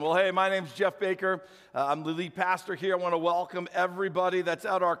Well, hey, my name's Jeff Baker. I'm the lead pastor here. I want to welcome everybody that's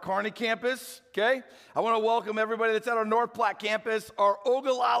at our Kearney campus, okay? I want to welcome everybody that's at our North Platte campus, our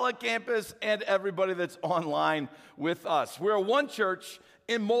Ogallala campus, and everybody that's online with us. We're one church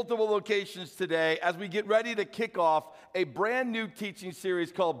in multiple locations today as we get ready to kick off a brand new teaching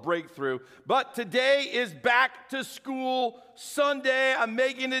series called Breakthrough. But today is Back to School Sunday. I'm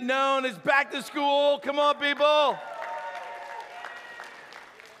making it known it's back to school. Come on, people.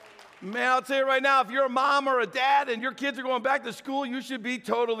 Man, I'll tell you right now, if you're a mom or a dad and your kids are going back to school, you should be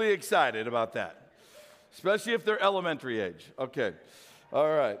totally excited about that, especially if they're elementary age. Okay, all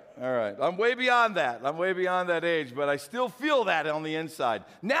right. I'm way beyond that age, but I still feel that on the inside.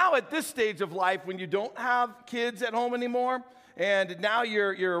 Now at this stage of life, when you don't have kids at home anymore, and now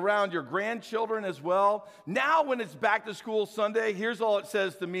you're around your grandchildren as well, now when it's back to school Sunday, here's all it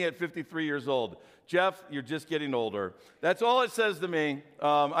says to me at 53 years old. Jeff, you're just getting older. That's all it says to me.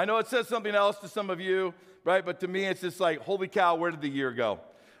 I know it says something else to some of you, right? But to me, it's just like, holy cow, where did the year go,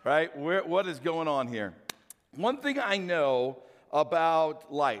 right? What is going on here? One thing I know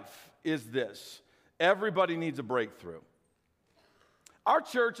about life is this. Everybody needs a breakthrough. Our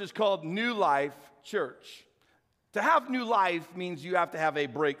church is called New Life Church. To have new life means you have to have a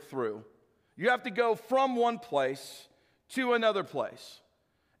breakthrough. You have to go from one place to another place.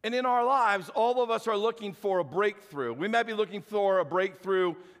 And in our lives, all of us are looking for a breakthrough. We might be looking for a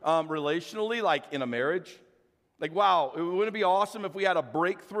breakthrough relationally, like in a marriage. Like, wow, wouldn't it be awesome if we had a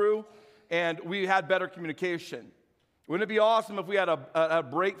breakthrough and we had better communication? Wouldn't it be awesome if we had a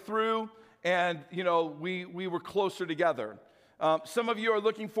breakthrough and, we were closer together? Some of you are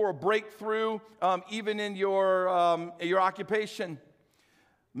looking for a breakthrough even in your occupation.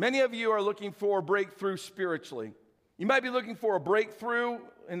 Many of you are looking for a breakthrough spiritually. You might be looking for a breakthrough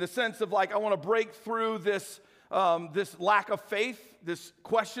in the sense of like, I want to break through this lack of faith, this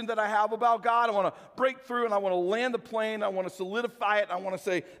question that I have about God. I want to break through and I want to land the plane. I want to solidify it. I want to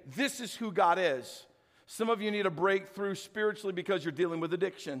say, this is who God is. Some of you need a breakthrough spiritually because you're dealing with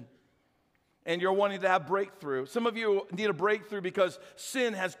addiction and you're wanting to have breakthrough. Some of you need a breakthrough because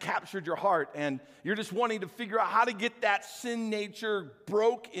sin has captured your heart and you're just wanting to figure out how to get that sin nature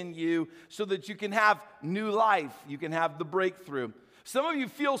broke in you so that you can have new life. You can have the breakthrough. Some of you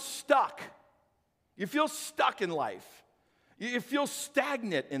feel stuck. You feel stuck in life. You feel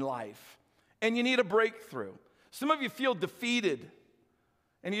stagnant in life and you need a breakthrough. Some of you feel defeated.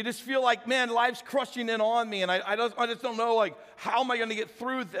 And you just feel like, man, life's crushing in on me, and I just don't know, like, how am I going to get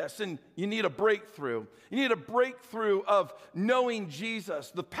through this? And you need a breakthrough. You need a breakthrough of knowing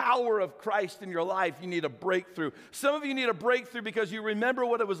Jesus, the power of Christ in your life. You need a breakthrough. Some of you need a breakthrough because you remember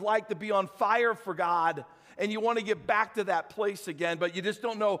what it was like to be on fire for God, and you want to get back to that place again, but you just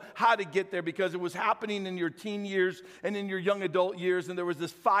don't know how to get there because it was happening in your teen years and in your young adult years, and there was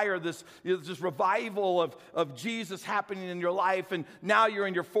this fire, this revival of Jesus happening in your life, and now you're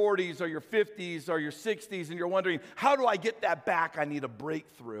in your 40s or your 50s or your 60s, and you're wondering, how do I get that back? I need a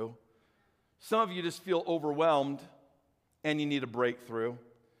breakthrough. Some of you just feel overwhelmed, and you need a breakthrough.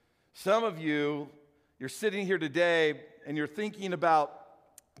 Some of you, you're sitting here today, and you're thinking about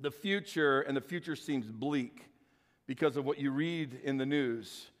the future, and the future seems bleak because of what you read in the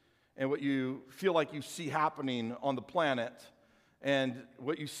news and what you feel like you see happening on the planet and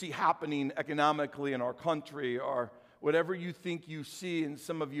what you see happening economically in our country or whatever you think you see, and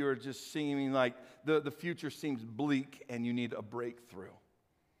some of you are just seeming like the future seems bleak and you need a breakthrough.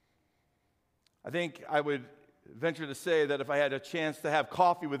 I think I would venture to say that if I had a chance to have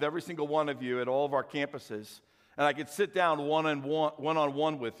coffee with every single one of you at all of our campuses, and I could sit down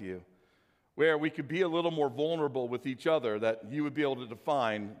one-on-one with you, where we could be a little more vulnerable with each other, that you would be able to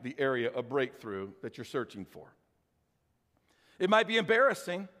define the area of breakthrough that you're searching for. It might be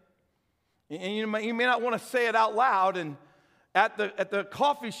embarrassing, and you may not want to say it out loud. And at the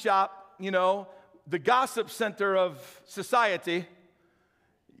coffee shop, the gossip center of society,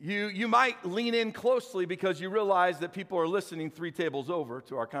 you might lean in closely because you realize that people are listening 3 tables over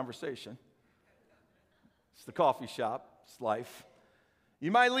to our conversation. It's the coffee shop. It's life. You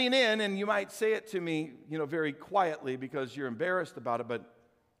might lean in and you might say it to me, very quietly because you're embarrassed about it. But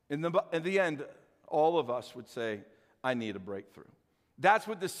in the end, all of us would say, I need a breakthrough. That's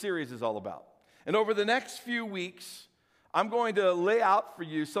what this series is all about. And over the next few weeks, I'm going to lay out for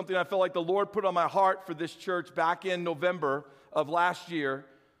you something I felt like the Lord put on my heart for this church back in November of last year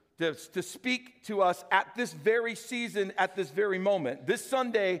to speak to us at this very season, at this very moment. This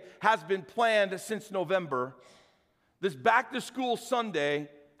Sunday has been planned since November. This back to school Sunday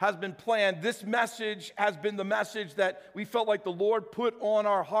has been planned. This message has been the message that we felt like the Lord put on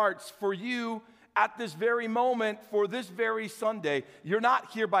our hearts for you at this very moment for this very Sunday. You're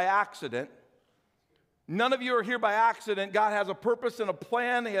not here by accident. None of you are here by accident. God has a purpose and a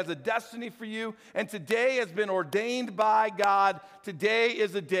plan. He has a destiny for you. And today has been ordained by God. Today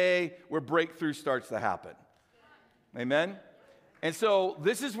is a day where breakthrough starts to happen. Amen? And so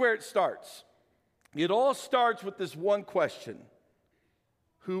this is where it starts. It all starts with this one question.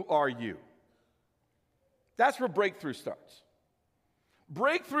 Who are you? That's where breakthrough starts.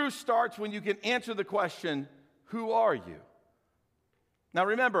 Breakthrough starts when you can answer the question, who are you? Now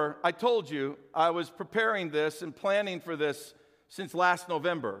remember, I told you I was preparing this and planning for this since last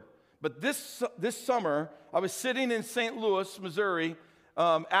November. But this summer, I was sitting in St. Louis, Missouri,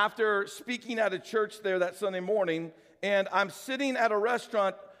 after speaking at a church there that Sunday morning, and I'm sitting at a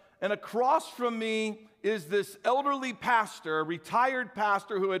restaurant, and across from me is this elderly pastor, retired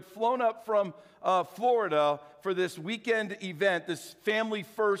pastor who had flown up from Florida for this weekend event, this Family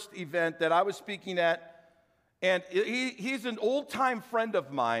First event that I was speaking at. And he's an old-time friend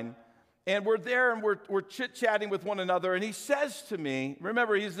of mine, and we're there and we're chit-chatting with one another, and he says to me,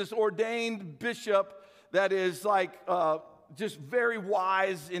 remember, he's this ordained bishop that is like just very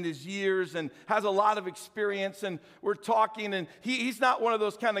wise in his years and has a lot of experience, and we're talking, and he's not one of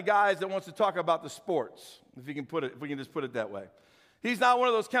those kind of guys that wants to talk about the sports, if we can just put it that way. He's not one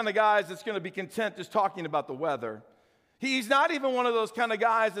of those kind of guys that's going to be content just talking about the weather. He's not even one of those kind of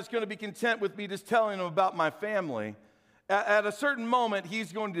guys that's going to be content with me just telling him about my family. At a certain moment,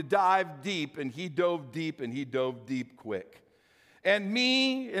 he's going to dive deep, and he dove deep, and he dove deep quick. And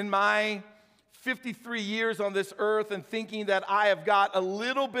me, in my 53 years on this earth, and thinking that I have got a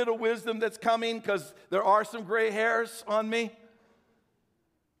little bit of wisdom that's coming because there are some gray hairs on me,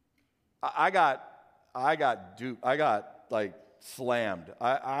 I got duped. I got like slammed.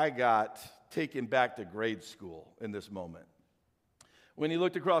 I got taken back to grade school in this moment. When he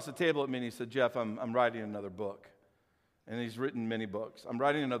looked across the table at me and he said, Jeff, I'm writing another book. And he's written many books. I'm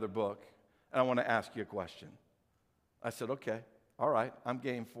writing another book, and I want to ask you a question. I said, okay, all right, I'm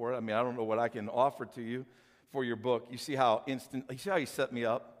game for it. I mean, I don't know what I can offer to you for your book. You see how he set me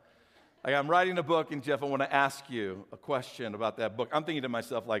up? Like, I'm writing a book, and Jeff, I want to ask you a question about that book. I'm thinking to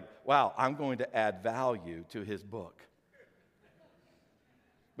myself, like, wow, I'm going to add value to his book.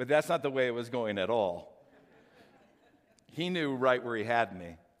 But that's not the way it was going at all. He knew right where he had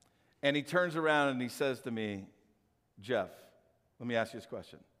me. And he turns around and he says to me, Jeff, let me ask you this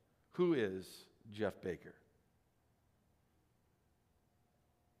question. Who is Jeff Baker?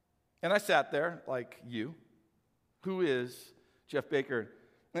 And I sat there like you. Who is Jeff Baker?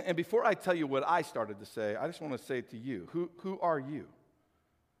 And before I tell you what I started to say, I just want to say to you, who are you?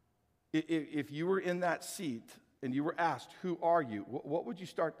 If you were in that seat and you were asked, who are you, what would you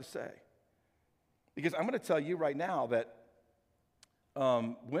start to say? Because I'm going to tell you right now that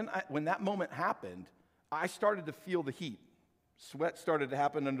when that moment happened, I started to feel the heat. Sweat started to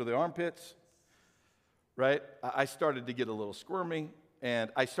happen under the armpits, right? I started to get a little squirmy,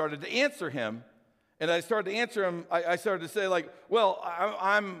 and I started to answer him. And I started to answer him. I started to say, like, well,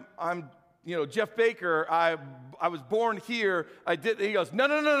 I'm Jeff Baker. I was born here. I did. He goes,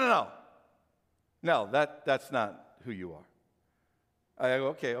 no. No, that's not who you are. I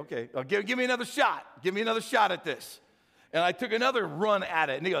go, okay. Give me another shot. Give me another shot at this. And I took another run at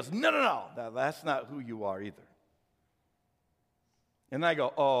it. And he goes, no. That's not who you are either. And I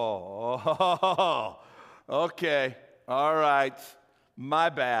go, oh, okay. All right. My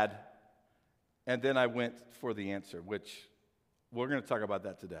bad. And then I went for the answer, which we're going to talk about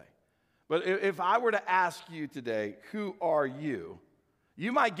that today. But if I were to ask you today, who are you?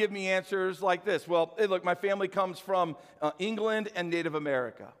 You might give me answers like this. Well, hey, look, my family comes from England and Native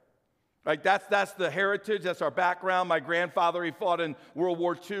America. Right? That's the heritage. That's our background. My grandfather, he fought in World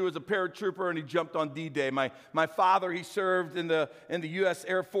War II as a paratrooper, and he jumped on D-Day. My father, he served in the U.S.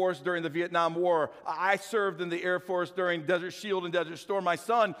 Air Force during the Vietnam War. I served in the Air Force during Desert Shield and Desert Storm. My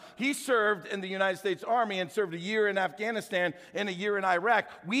son, he served in the United States Army and served a year in Afghanistan and a year in Iraq.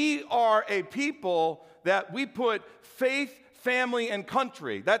 We are a people that we put faith, family, and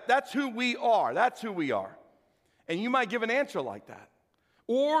country. That's who we are. That's who we are. And you might give an answer like that.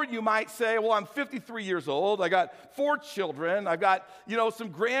 Or you might say, well, I'm 53 years old. I got 4 children. I've got, some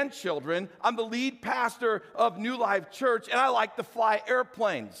grandchildren. I'm the lead pastor of New Life Church, and I like to fly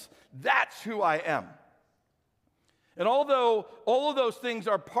airplanes. That's who I am. And although all of those things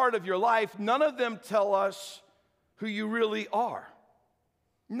are part of your life, none of them tell us who you really are.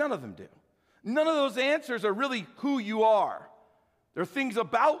 None of them do. None of those answers are really who you are. They're things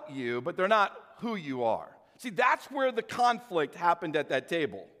about you, but they're not who you are. See, that's where the conflict happened at that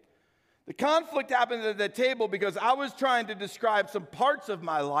table. The conflict happened at the table because I was trying to describe some parts of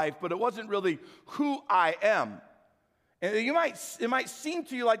my life, but it wasn't really who I am. And it might seem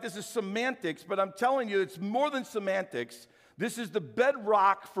to you like this is semantics, but I'm telling you, it's more than semantics. This is the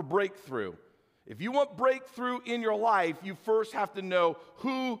bedrock for breakthrough. If you want breakthrough in your life, you first have to know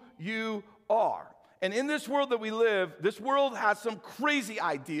who you are. And in this world that we live, this world has some crazy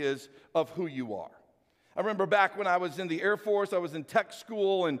ideas of who you are. I remember back when I was in the Air Force, I was in tech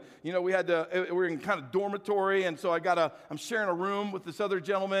school, and we were in kind of dormitory, and so I'm sharing a room with this other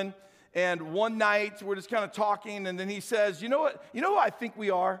gentleman, and one night we're just kind of talking, and then he says, you know who I think we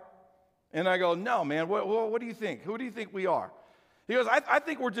are? And I go, no, man, what do you think? Who do you think we are? He goes, I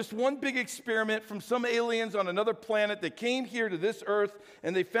think we're just one big experiment from some aliens on another planet that came here to this earth,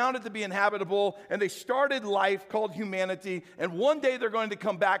 and they found it to be inhabitable, and they started life called humanity, and one day they're going to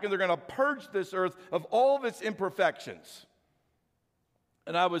come back and they're going to purge this earth of all of its imperfections.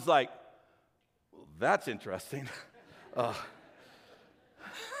 And I was like, well, that's interesting.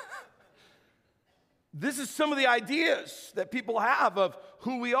 This is some of the ideas that people have of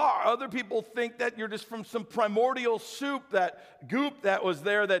who we are. Other people think that you're just from some primordial goop that was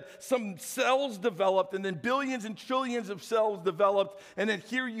there, that some cells developed, and then billions and trillions of cells developed, and then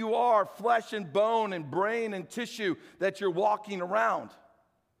here you are, flesh and bone and brain and tissue that you're walking around.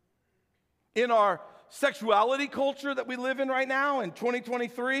 In our sexuality culture that we live in right now in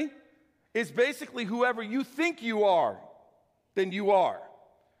 2023, it's basically whoever you think you are, then you are.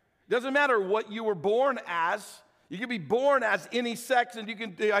 Doesn't matter what you were born as. You can be born as any sex, and you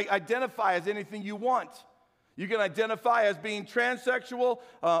can identify as anything you want. You can identify as being transsexual,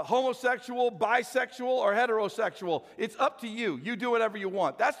 homosexual, bisexual, or heterosexual. It's up to you. You do whatever you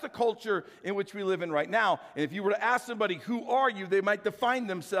want. That's the culture in which we live in right now. And if you were to ask somebody, who are you, they might define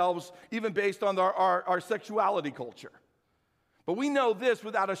themselves even based on our sexuality culture. But we know this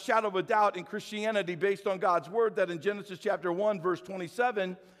without a shadow of a doubt in Christianity, based on God's word, that in Genesis chapter 1, verse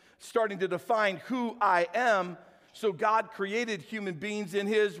 27, starting to define who I am. So God created human beings in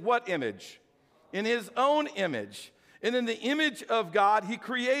his what image? In his own image. And in the image of God, he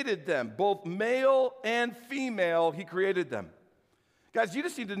created them. Both male and female, he created them. Guys, you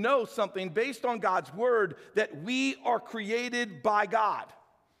just need to know something based on God's word, that we are created by God,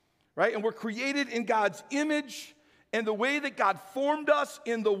 right? And we're created in God's image. And the way that God formed us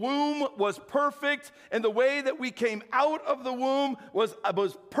in the womb was perfect. And the way that we came out of the womb was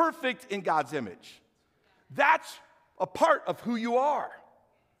perfect in God's image. That's a part of who you are.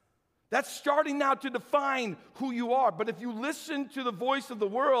 That's starting now to define who you are. But if you listen to the voice of the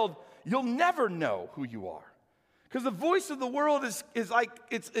world, you'll never know who you are. Because the voice of the world is like,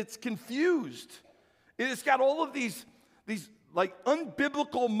 it's confused. It's got all of these like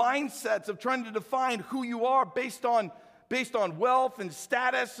unbiblical mindsets of trying to define who you are based on wealth and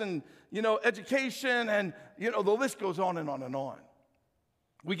status and, education, and, the list goes on and on and on.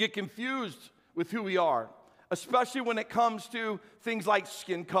 We get confused with who we are, especially when it comes to things like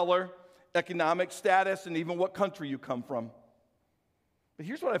skin color, economic status, and even what country you come from. But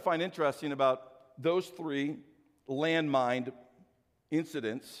here's what I find interesting about those three landmine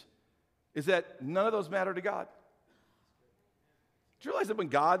incidents is that none of those matter to God. Do you realize that when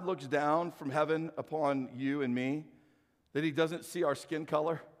God looks down from heaven upon you and me, that he doesn't see our skin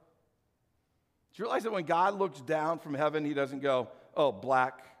color? Do you realize that when God looks down from heaven, he doesn't go, oh,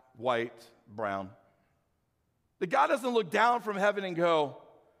 black, white, brown? That God doesn't look down from heaven and go,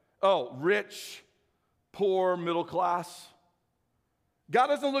 oh, rich, poor, middle class. God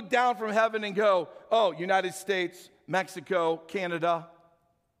doesn't look down from heaven and go, oh, United States, Mexico, Canada.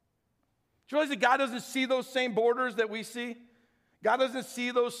 Do you realize that God doesn't see those same borders that we see? God doesn't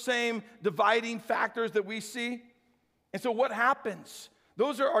see those same dividing factors that we see. And so what happens?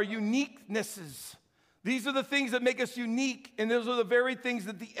 Those are our uniquenesses. These are the things that make us unique, and those are the very things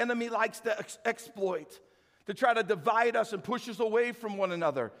that the enemy likes to exploit, to try to divide us and push us away from one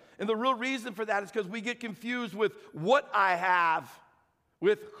another. And the real reason for that is because we get confused with what I have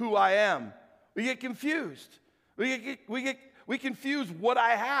with who I am. We get confused. We confuse what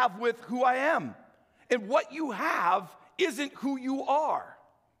I have with who I am. And what you have isn't who you are.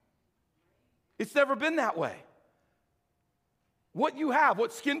 It's never been that way. What you have,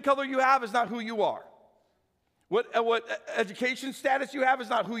 what skin color you have is not who you are. What education status you have is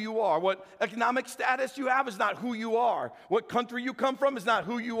not who you are. What economic status you have is not who you are. What country you come from is not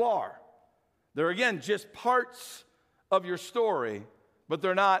who you are. They're, again, just parts of your story, but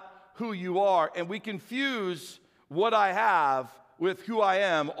they're not who you are. And we confuse what I have with who I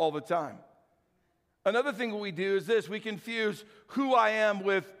am all the time. Another thing we do is this: we confuse who I am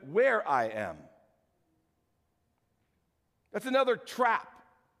with where I am. That's another trap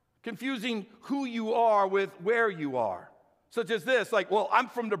Confusing who you are with where you are. Such as this, like, well, I'm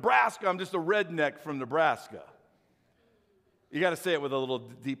from Nebraska, I'm just a redneck from Nebraska. You got to say it with a little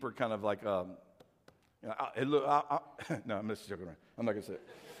deeper kind of like, no, I'm just joking around. I'm not going to say it.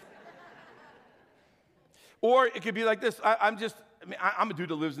 Or it could be like this, I'm a dude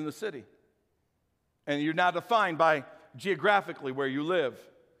that lives in the city. And you're not defined by geographically where you live.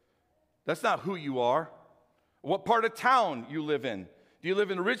 That's not who you are. What part of town you live in. Do you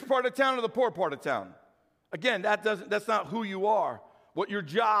live in the rich part of town or the poor part of town? Again, that's not who you are. What your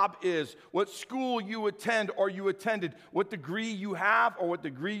job is, what school you attend or you attended, what degree you have or what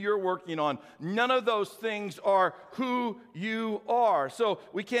degree you're working on. None of those things are who you are. So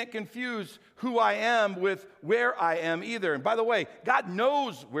we can't confuse who I am with where I am either. And by the way, God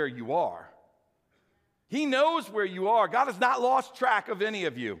knows where you are. He knows where you are. God has not lost track of any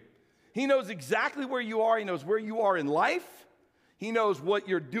of you. He knows exactly where you are. He knows where you are in life. He knows what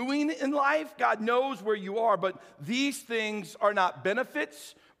you're doing in life. God knows where you are, but these things are not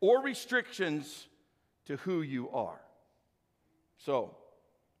benefits or restrictions to who you are. So,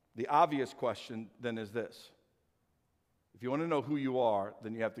 the obvious question then is this. If you want to know who you are,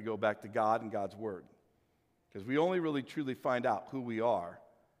 then you have to go back to God and God's Word. Because we only really truly find out who we are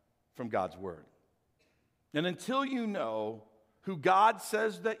from God's Word. And until you know who God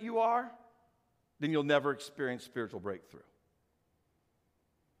says that you are, then you'll never experience spiritual breakthrough.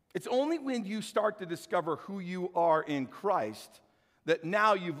 It's only when you start to discover who you are in Christ that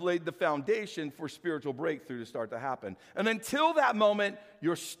now you've laid the foundation for spiritual breakthrough to start to happen. And until that moment,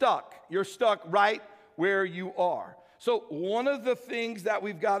 you're stuck. You're stuck right where you are. So one of the things that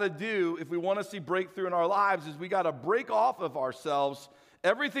we've got to do if we want to see breakthrough in our lives is we got to break off of ourselves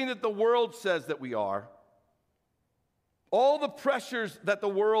everything that the world says that we are, all the pressures that the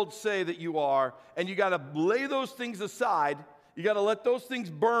world say that you are, and you got to lay those things aside. You got to let those things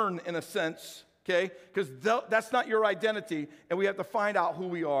burn in a sense, okay? Because that's not your identity, and we have to find out who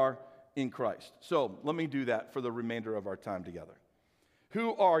we are in Christ. So let me do that for the remainder of our time together.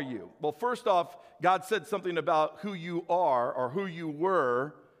 Who are you? Well, first off, God said something about who you are or who you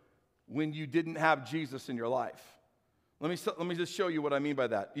were when you didn't have Jesus in your life. Let me just show you what I mean by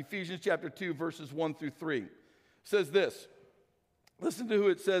that. Ephesians chapter 2, verses 1 through 3 says this. Listen to who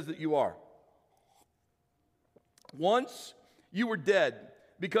it says that you are. Once you were dead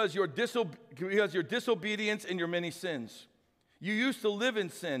because your disobedience and your many sins. You used to live in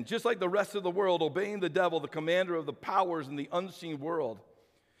sin, just like the rest of the world, obeying the devil, the commander of the powers in the unseen world.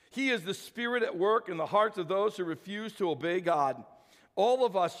 He is the spirit at work in the hearts of those who refuse to obey God. All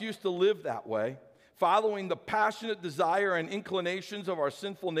of us used to live that way, following the passionate desire and inclinations of our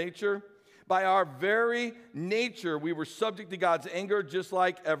sinful nature. By our very nature, we were subject to God's anger just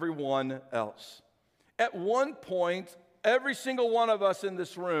like everyone else. At one point, every single one of us in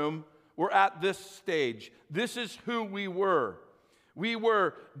this room were at this stage. This is who we were. We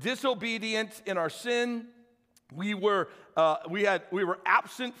were disobedient in our sin. We were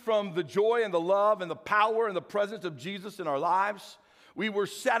absent from the joy and the love and the power and the presence of Jesus in our lives. We were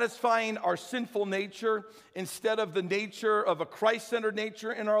satisfying our sinful nature instead of the nature of a Christ-centered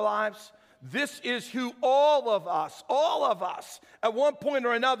nature in our lives. This is who all of us, at one point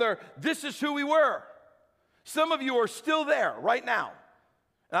or another, this is who we were. Some of you are still there right now.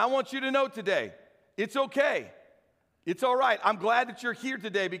 And I want you to know today, it's okay. It's all right. I'm glad that you're here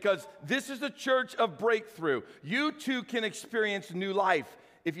today because this is the church of breakthrough. You too can experience new life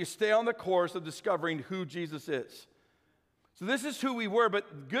if you stay on the course of discovering who Jesus is. So this is who we were,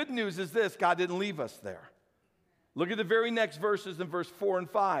 but good news is this, God didn't leave us there. Look at the very next verses in verse 4 and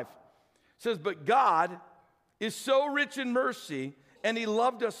 5. It says, but God is so rich in mercy, and he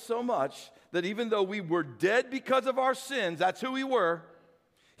loved us so much that even though we were dead because of our sins, that's who we were,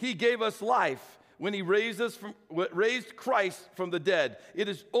 he gave us life when he raised Christ from the dead. It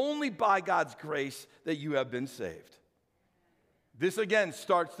is only by God's grace that you have been saved. This again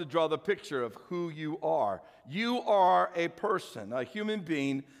starts to draw the picture of who you are. You are a person, a human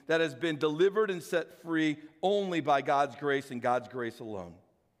being that has been delivered and set free only by God's grace and God's grace alone.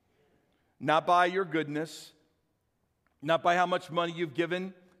 Not by your goodness, not by how much money you've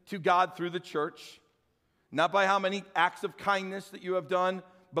given to God through the church, not by how many acts of kindness that you have done,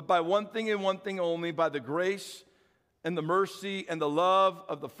 but by one thing and one thing only, by the grace and the mercy and the love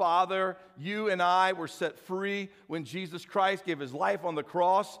of the Father. You and I were set free when Jesus Christ gave his life on the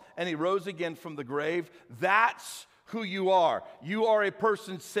cross and he rose again from the grave. That's who you are. You are a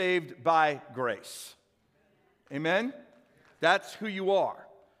person saved by grace. Amen? That's who you are.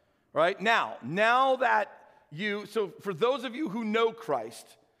 Right? Now that so for those of you who know Christ,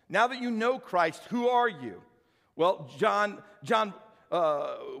 now that you know Christ, who are you? Well, John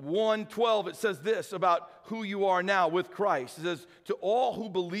 1:12, it says this about who you are now with Christ. It says, to all who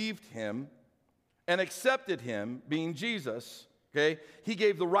believed him and accepted him, being Jesus, okay, he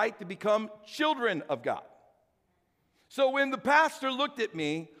gave the right to become children of God. So when the pastor looked at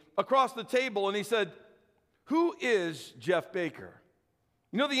me across the table and he said, who is Jeff Baker?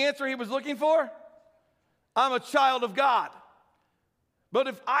 You know the answer he was looking for? I'm a child of God. But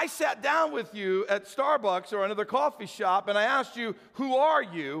if I sat down with you at Starbucks or another coffee shop and I asked you, who are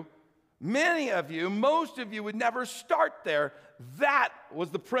you? Many of you, most of you would never start there. That was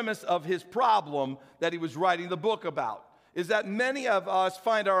the premise of his problem that he was writing the book about, is that many of us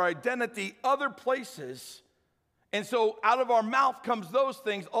find our identity other places. And so out of our mouth comes those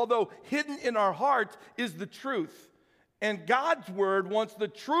things, although hidden in our heart is the truth. And God's word wants the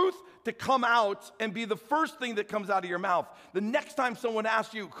truth to come out and be the first thing that comes out of your mouth. The next time someone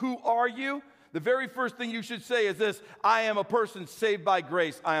asks you, who are you? The very first thing you should say is this: I am a person saved by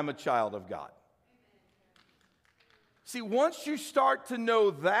grace. I am a child of God. See, once you start to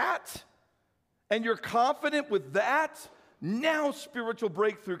know that, and you're confident with that, now spiritual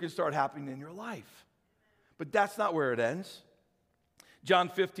breakthrough can start happening in your life. But that's not where it ends. John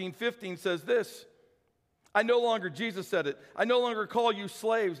 15:15 says this: Jesus said it, I no longer call you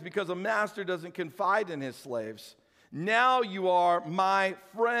slaves because a master doesn't confide in his slaves. Now you are my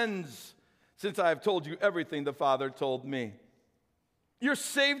friends, since I have told you everything the Father told me. You're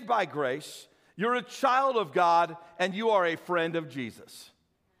saved by grace, you're a child of God, and you are a friend of Jesus.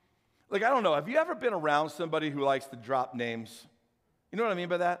 Like, I don't know, have you ever been around somebody who likes to drop names? You know what I mean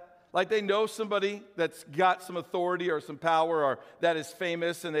by that? Like they know somebody that's got some authority or some power or that is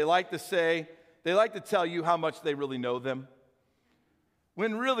famous, and they like to tell you how much they really know them.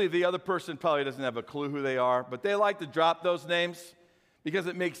 When really the other person probably doesn't have a clue who they are, but they like to drop those names because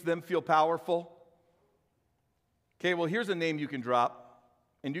it makes them feel powerful. Okay, well, here's a name you can drop,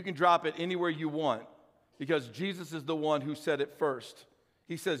 and you can drop it anywhere you want because Jesus is the one who said it first.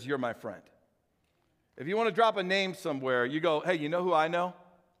 He says, you're my friend. If you want to drop a name somewhere, you go, hey, you know who I know?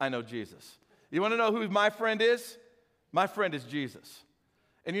 I know Jesus. You want to know who my friend is? My friend is Jesus.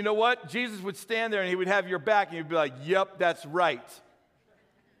 And you know what? Jesus would stand there and he would have your back and he'd be like, yep, that's right.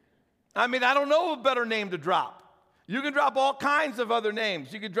 I mean, I don't know a better name to drop. You can drop all kinds of other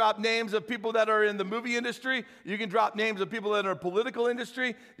names. You can drop names of people that are in the movie industry. You can drop names of people that are in the political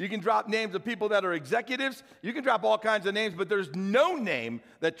industry. You can drop names of people that are executives. You can drop all kinds of names, but there's no name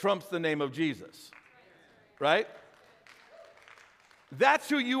that trumps the name of Jesus. Right? That's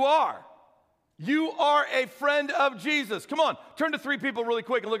who you are. You are a friend of Jesus. Come on, turn to three people really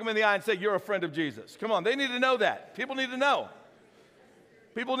quick and look them in the eye and say, you're a friend of Jesus. Come on, they need to know that. People need to know.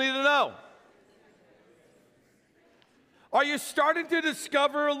 People need to know. Are you starting to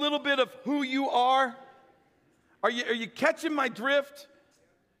discover a little bit of who you are? Are you catching my drift?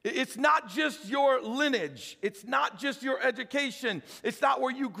 It's not just your lineage. It's not just your education. It's not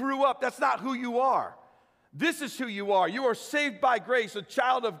where you grew up. That's not who you are. This is who you are. You are saved by grace, a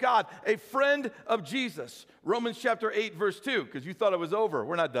child of God, a friend of Jesus. Romans chapter 8, verse 2, because you thought it was over.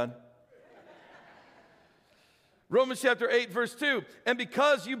 We're not done. Romans chapter 8, verse 2, and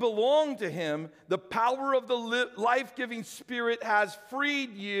because you belong to him, the power of the life-giving Spirit has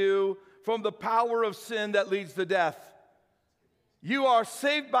freed you from the power of sin that leads to death. You are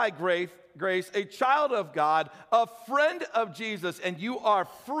saved by grace, a child of God, a friend of Jesus, and you are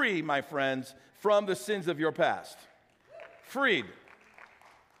free, my friends, from the sins of your past. Freed.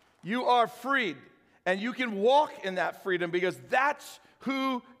 You are freed, and you can walk in that freedom because that's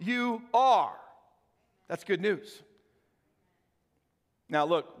who you are. That's good news. Now,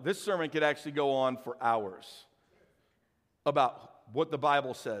 look, this sermon could actually go on for hours about what the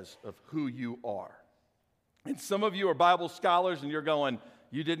Bible says of who you are. And some of you are Bible scholars, and you're going,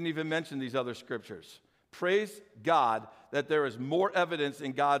 you didn't even mention these other scriptures. Praise God that there is more evidence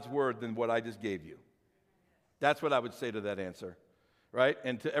in God's word than what I just gave you. That's what I would say to that answer, right?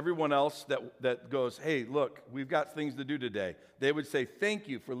 And to everyone else that goes, hey, look, we've got things to do today, they would say, thank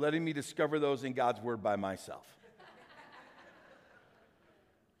you for letting me discover those in God's word by myself.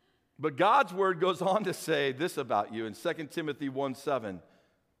 But God's word goes on to say this about you in 2 Timothy 1:7.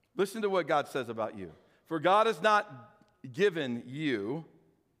 Listen to what God says about you. For God has not given you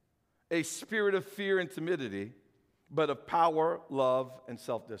a spirit of fear and timidity, but of power, love, and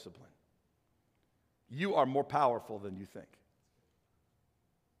self-discipline. You are more powerful than you think.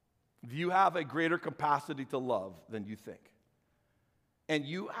 You have a greater capacity to love than you think. And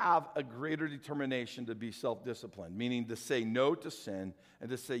you have a greater determination to be self-disciplined, meaning to say no to sin and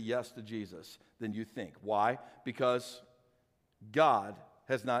to say yes to Jesus than you think. Why? Because God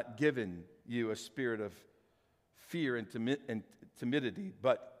has not given you a spirit of fear and timidity,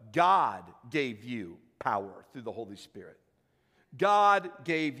 but God gave you power through the Holy Spirit. God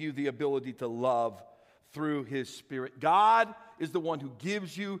gave you the ability to love through His Spirit. God is the one who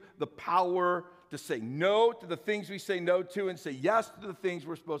gives you the power to say no to the things we say no to and say yes to the things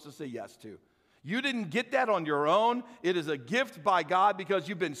we're supposed to say yes to. You didn't get that on your own. It is a gift by God because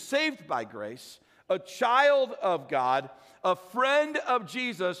you've been saved by grace, a child of God, a friend of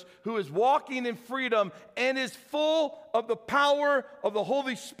Jesus who is walking in freedom and is full of the power of the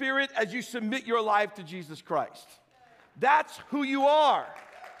Holy Spirit as you submit your life to Jesus Christ. That's who you are.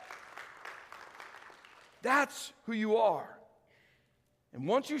 That's who you are. And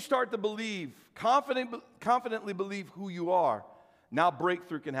once you start to believe, confidently believe who you are, now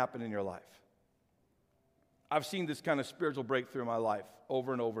breakthrough can happen in your life. I've seen this kind of spiritual breakthrough in my life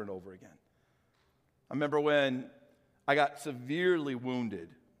over and over and over again. I remember when I got severely wounded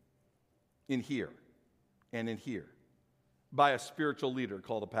in here and in here by a spiritual leader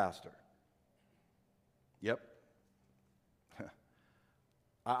called a pastor. Yep.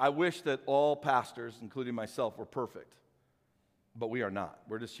 I wish that all pastors, including myself, were perfect, but we are not.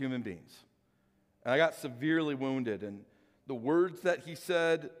 We're just human beings. And I got severely wounded, and the words that he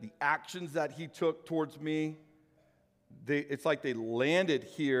said, the actions that he took towards me, it's like they landed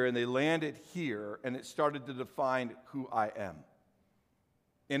here and they landed here, and it started to define who I am.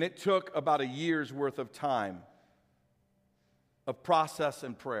 And it took about a year's worth of time of process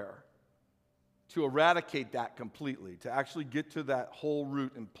and prayer to eradicate that completely, to actually get to that whole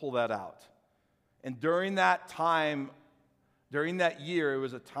root and pull that out. And during that time, during that year, it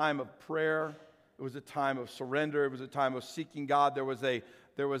was a time of prayer. It was a time of surrender. It was a time of seeking God. There was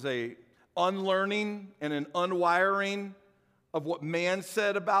a unlearning and an unwiring of what man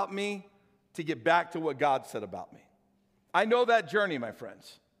said about me to get back to what God said about me. I know that journey, my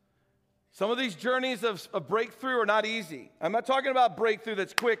friends. Some of these journeys of breakthrough are not easy. I'm not talking about breakthrough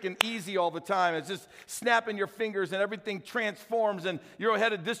that's quick and easy all the time. It's just snapping your fingers and everything transforms and you're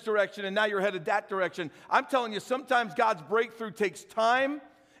headed this direction and now you're headed that direction. I'm telling you, sometimes God's breakthrough takes time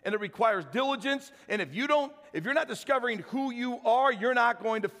and it requires diligence. And if you're not discovering who you are, you're not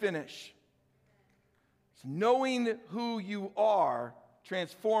going to finish. So knowing who you are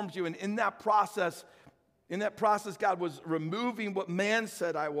transforms you. And in that process, God was removing what man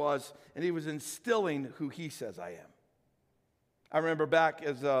said I was, and He was instilling who He says I am. I remember back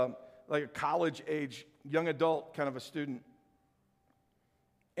as like a college age, young adult kind of a student,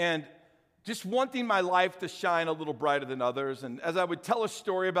 and just wanting my life to shine a little brighter than others. And as I would tell a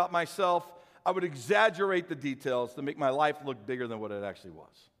story about myself, I would exaggerate the details to make my life look bigger than what it actually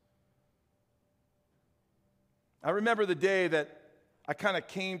was. I remember the day that I kind of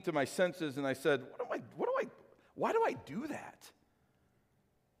came to my senses and I said, why do I do that?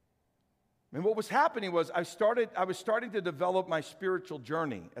 And what was happening was I was starting to develop my spiritual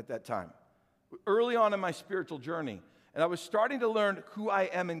journey at that time, early on in my spiritual journey. And I was starting to learn who I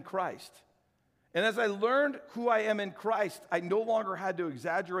am in Christ. And as I learned who I am in Christ, I no longer had to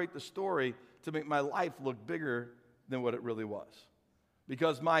exaggerate the story to make my life look bigger than what it really was.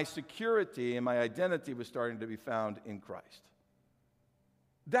 Because my security and my identity was starting to be found in Christ.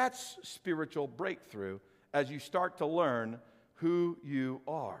 That's spiritual breakthrough as you start to learn who you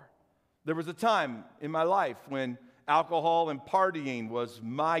are. There was a time in my life when alcohol and partying was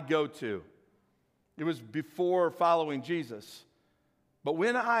my go-to. It was before following Jesus. But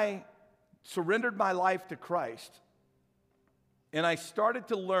when I surrendered my life to Christ and I started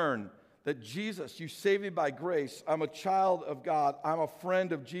to learn that Jesus, you saved me by grace, I'm a child of God, I'm a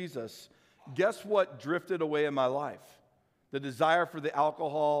friend of Jesus, guess what drifted away in my life? The desire for the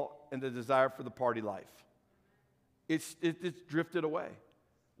alcohol and the desire for the party life. It's drifted away.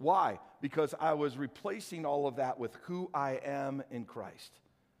 Why? Because I was replacing all of that with who I am in Christ.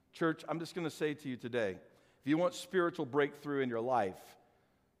 Church, I'm just going to say to you today, if you want spiritual breakthrough in your life,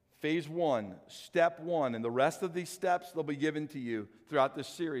 phase 1, step 1, and the rest of these steps, they'll be given to you throughout this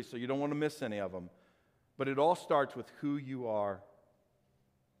series, so you don't want to miss any of them. But it all starts with who you are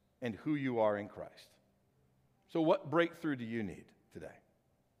and who you are in Christ. So what breakthrough do you need today?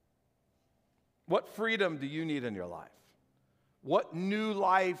 What freedom do you need in your life? What new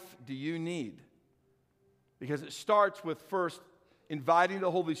life do you need? Because it starts with first inviting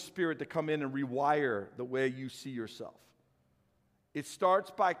the Holy Spirit to come in and rewire the way you see yourself. It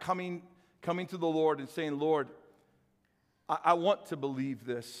starts by coming to the Lord and saying, Lord, I want to believe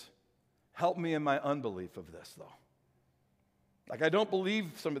this. Help me in my unbelief of this, though. Like, I don't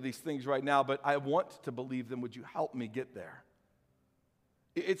believe some of these things right now, but I want to believe them. Would you help me get there?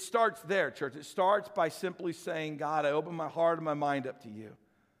 It starts there, church. It starts by simply saying, God, I open my heart and my mind up to you.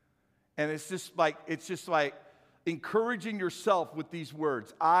 And it's just like encouraging yourself with these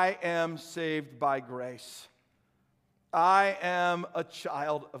words. I am saved by grace. I am a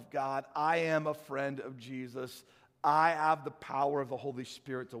child of God. I am a friend of Jesus. I have the power of the Holy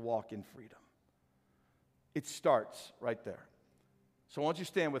Spirit to walk in freedom. It starts right there. So why don't you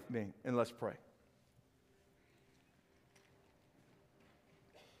stand with me and let's pray.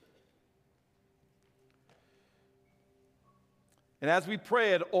 And as we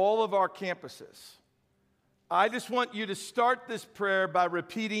pray at all of our campuses, I just want you to start this prayer by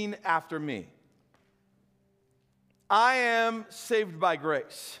repeating after me. I am saved by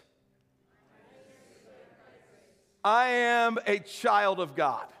grace. I am a child of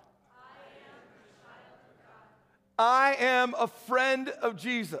God. I am a friend of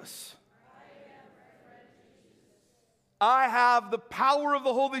Jesus. I have the power of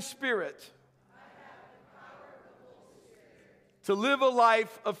the Holy Spirit to live a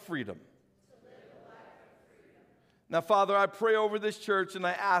life of freedom. Now, Father, I pray over this church and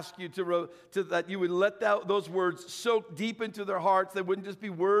I ask you that you would let those words soak deep into their hearts. They wouldn't just be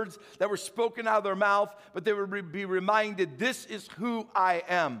words that were spoken out of their mouth, but they would be reminded, this is who I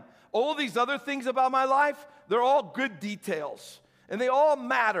am. All these other things about my life, they're all good details. And they all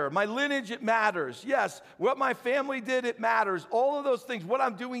matter. My lineage, it matters. Yes, what my family did, it matters. All of those things, what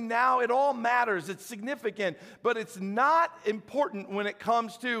I'm doing now, it all matters. It's significant, but it's not important when it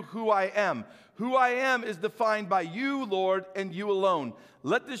comes to who I am. Who I am is defined by you, Lord, and you alone.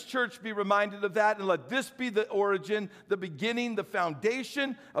 Let this church be reminded of that, and let this be the origin, the beginning, the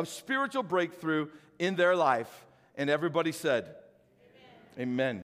foundation of spiritual breakthrough in their life. And everybody said, Amen. Amen.